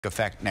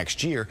effect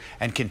next year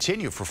and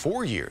continue for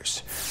 4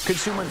 years.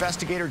 Consumer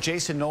investigator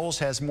Jason Knowles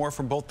has more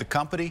from both the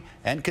company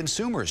and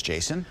consumers.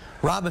 Jason?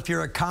 Rob, if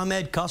you're a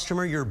ComEd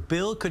customer, your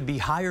bill could be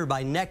higher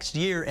by next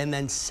year and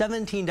then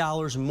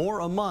 $17 more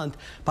a month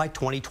by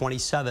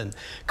 2027.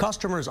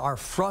 Customers are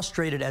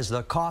frustrated as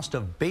the cost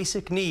of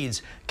basic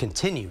needs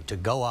continue to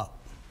go up.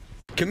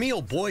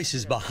 Camille Boyce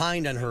is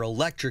behind on her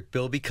electric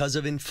bill because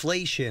of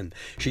inflation.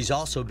 She's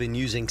also been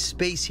using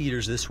space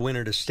heaters this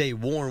winter to stay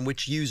warm,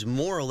 which use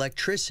more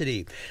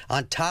electricity.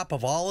 On top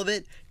of all of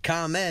it,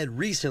 ComEd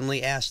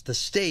recently asked the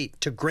state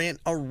to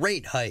grant a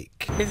rate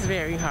hike. It's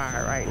very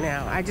hard right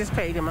now. I just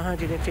paid him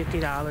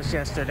 $150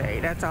 yesterday.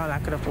 That's all I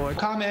could afford.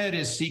 ComEd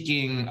is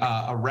seeking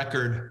a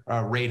record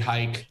rate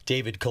hike.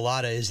 David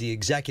Collada is the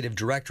executive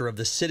director of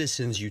the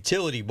Citizens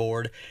Utility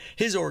Board.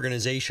 His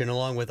organization,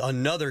 along with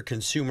another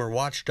consumer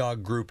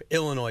watchdog group,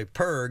 Illinois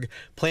PIRG,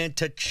 plan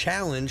to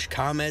challenge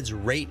ComEd's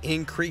rate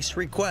increase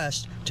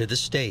request to the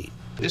state.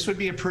 This would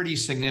be a pretty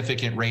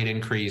significant rate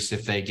increase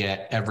if they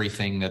get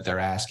everything that they're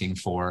asking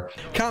for.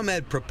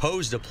 ComEd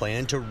proposed a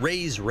plan to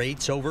raise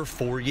rates over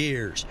 4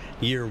 years.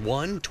 Year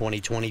 1,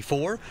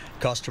 2024,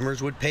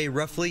 customers would pay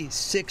roughly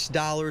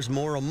 $6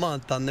 more a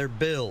month on their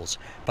bills.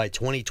 By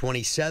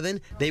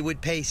 2027, they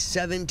would pay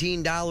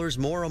 $17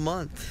 more a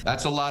month.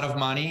 That's a lot of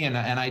money, and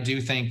I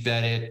do think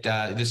that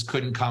this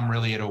couldn't come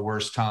really at a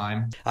worse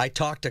time. I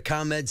talked to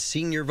ComEd's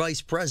Senior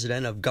Vice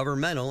President of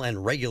Governmental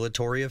and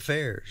Regulatory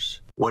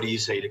Affairs. What do you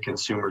say to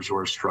consumers who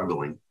are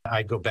struggling?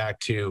 I go back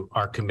to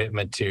our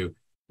commitment to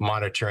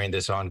monitoring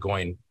this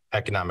ongoing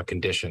economic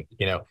condition,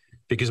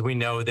 because we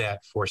know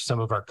that for some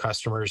of our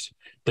customers,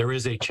 there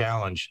is a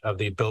challenge of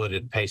the ability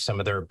to pay some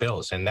of their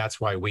bills. And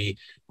that's why we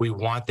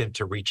want them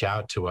to reach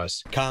out to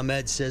us.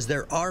 ComEd says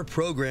there are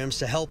programs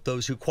to help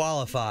those who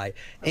qualify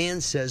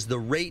and says the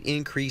rate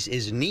increase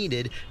is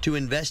needed to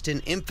invest in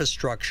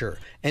infrastructure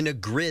and a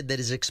grid that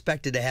is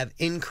expected to have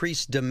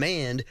increased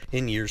demand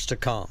in years to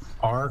come.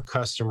 Our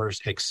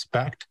customers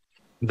expect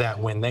that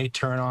when they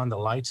turn on the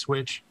light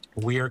switch,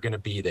 we are going to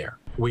be there.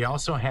 We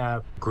also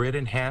have grid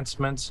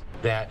enhancements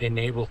that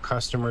enable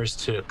customers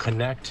to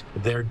connect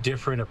their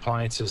different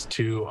appliances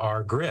to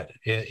our grid,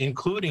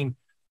 including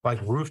like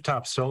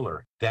rooftop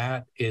solar.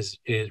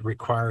 It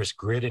requires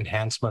grid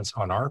enhancements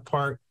on our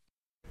part.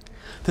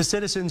 The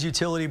Citizens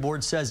Utility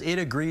Board says it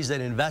agrees that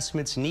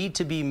investments need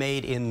to be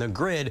made in the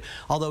grid,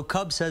 although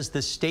CUB says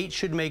the state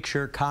should make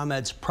sure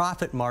ComEd's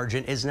profit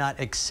margin is not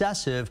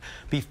excessive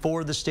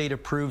before the state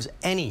approves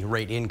any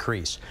rate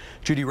increase.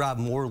 Judy, Rob,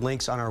 more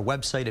links on our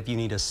website if you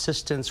need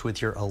assistance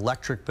with your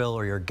electric bill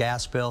or your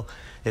gas bill.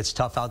 It's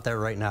tough out there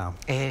right now.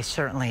 It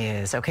certainly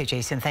is. Okay,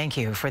 Jason, thank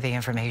you for the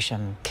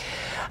information.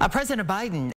 President Biden